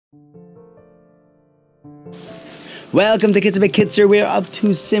Welcome to Kitzur B'Kitzur. We're up to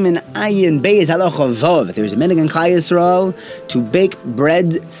Siman Ayin Beis Halacha Vav. There's a minhag in Klal Yisrael to bake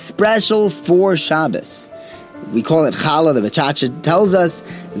bread special for Shabbos. We call it challah. The B'Chacha tells us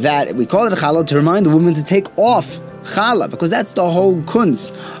that we call it challah to remind the woman to take off challah, because that's the whole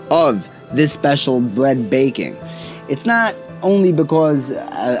kunz of this special bread baking. It's not only because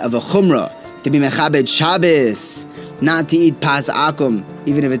of a chumrah to be mechabed Shabbos, not to eat pas akum,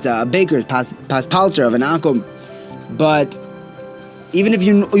 even if it's a baker's pas palter of an akum. But even if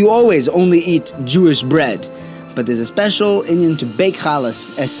you always only eat Jewish bread, but there's a special inyan to bake challah,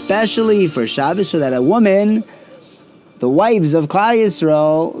 especially for Shabbos, so that a woman, the wives of Klal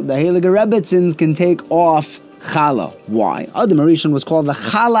Yisrael, the Heilige Rebbetzins, can take off challah. Why? Adam Harishon was called the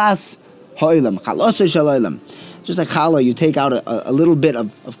chalas ha'olam, chalasei shel olam. Just like challah, you take out a little bit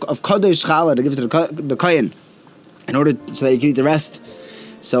of kodesh challah to give it to the kohen, in order so that you can eat the rest.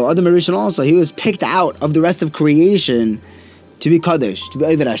 So Adam Harishon also, he was picked out of the rest of creation to be Kadosh, to be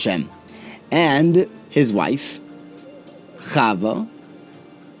Oved Hashem. And his wife, Chava,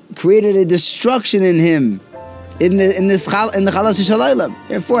 created a destruction in him, in the Chalas Shel Olam.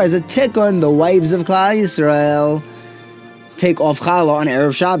 Therefore, as a tikkun, the wives of Klal Yisrael take off challah on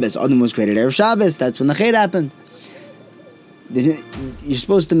Erev Shabbos. Adam was created Erev Shabbos, that's when the chet happened. You're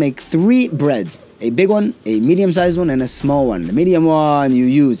supposed to make 3 breads. A big one, a medium-sized one, and a small one. The medium one you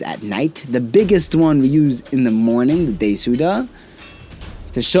use at night. The biggest one we use in the morning, the day Suda,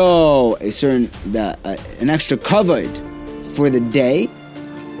 to show an extra covered for the day.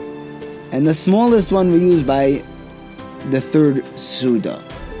 And the smallest one we use by the 3rd Suda.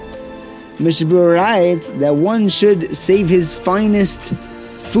 Mishnah Berurah writes that one should save his finest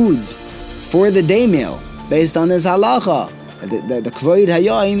foods for the day meal, based on this halacha. The kvoid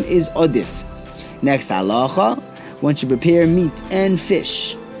hayom is odif. Next halacha, one should prepare meat and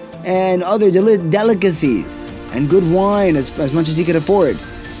fish and other delicacies and good wine as much as he could afford,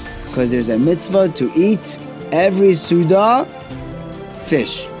 because there's a mitzvah to eat every suda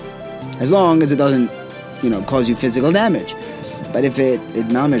fish, as long as it doesn't, cause you physical damage. But if it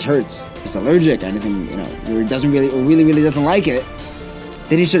mamish hurts, it's allergic or anything, or it doesn't really doesn't like it,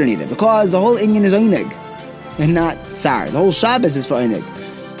 then he shouldn't eat it, because the whole inyan is oneg and not sar. The whole Shabbos is for oneg.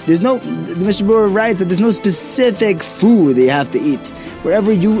 The Mishnah Berurah writes that there's no specific food that you have to eat.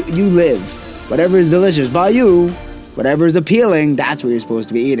 Wherever you live, whatever is delicious by you, whatever is appealing, that's what you're supposed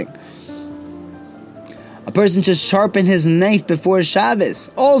to be eating. A person should sharpen his knife before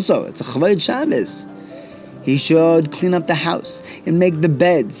Shabbos. Also, it's a chavod Shabbos. He should clean up the house and make the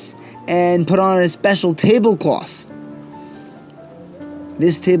beds and put on a special tablecloth.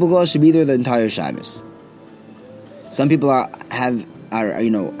 This tablecloth should be there the entire Shabbos. Some people are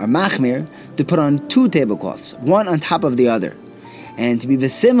machmir to put on 2 tablecloths, one on top of the other, and to be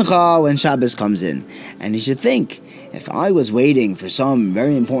v'simcha when Shabbos comes in. And you should think, if I was waiting for some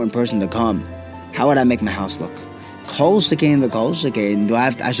very important person to come, how would I make my house look? Kol shekain v'kol shekain.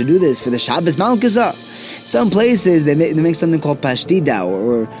 I should do this for the Shabbos Malkasa. Some places they make something called pashtida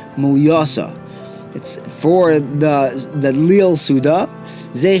or mulyasa. It's for the Lil Suda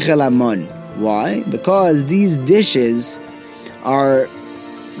Zeichel Amon. Why? Because these dishes are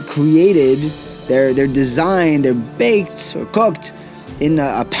created, they're designed, they're baked or cooked in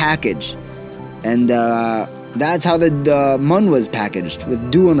a package. And that's how the mun was packaged, with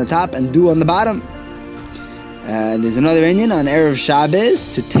dew on the top and dew on the bottom. And there's another inyan on Erev Shabbos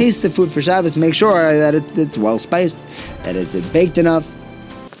to taste the food for Shabbos, to make sure that it's well spiced, that it's baked enough,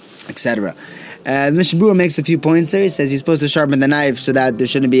 etc. The Mishnah Berurah makes a few points there. He says you're supposed to sharpen the knife so that there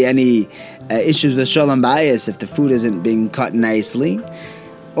shouldn't be any issues with shalom bayis if the food isn't being cut nicely.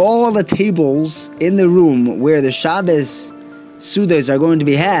 All the tables in the room where the Shabbos sudas are going to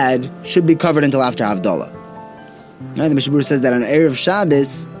be had should be covered until after Havdalah. The Mishnah Berurah says that on Erev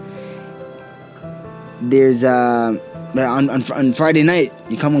Shabbos, there's on Friday night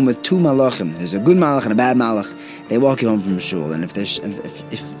you come home with 2 malachim. There's a good malach and a bad malach. They walk you home from shul, and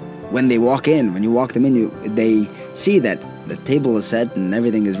if when they walk in, when you walk them in, they see that the table is set and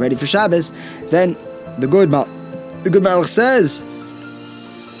everything is ready for Shabbos, then the good malach says,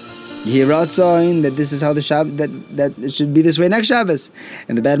 Yiratzon, that this is how the Shabbos, that it should be this way next Shabbos.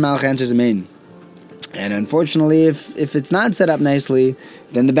 And the bad malach answers amen. And unfortunately, if it's not set up nicely,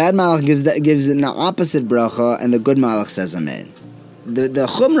 then the bad malach gives an opposite bracha, and the good malach says amen. The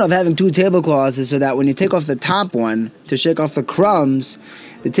chumrah of having 2 tablecloths is so that when you take off the top one to shake off the crumbs,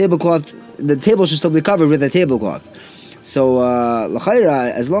 the table should still be covered with a tablecloth. So,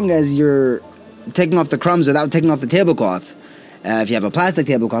 l'chayra, as long as you're taking off the crumbs without taking off the tablecloth, if you have a plastic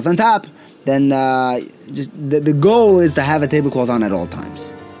tablecloth on top, then just the goal is to have a tablecloth on at all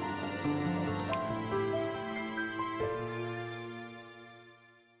times.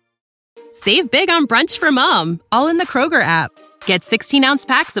 Save big on brunch for mom, all in the Kroger app. Get 16-ounce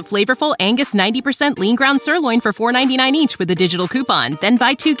packs of flavorful Angus 90% lean ground sirloin for $4.99 each with a digital coupon. Then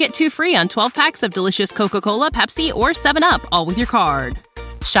buy 2, get 2 free on 12 packs of delicious Coca-Cola, Pepsi, or 7-Up, all with your card.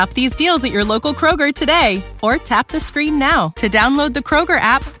 Shop these deals at your local Kroger today, or tap the screen now to download the Kroger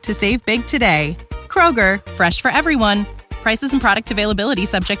app to save big today. Kroger, fresh for everyone. Prices and product availability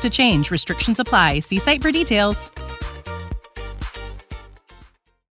subject to change. Restrictions apply. See site for details.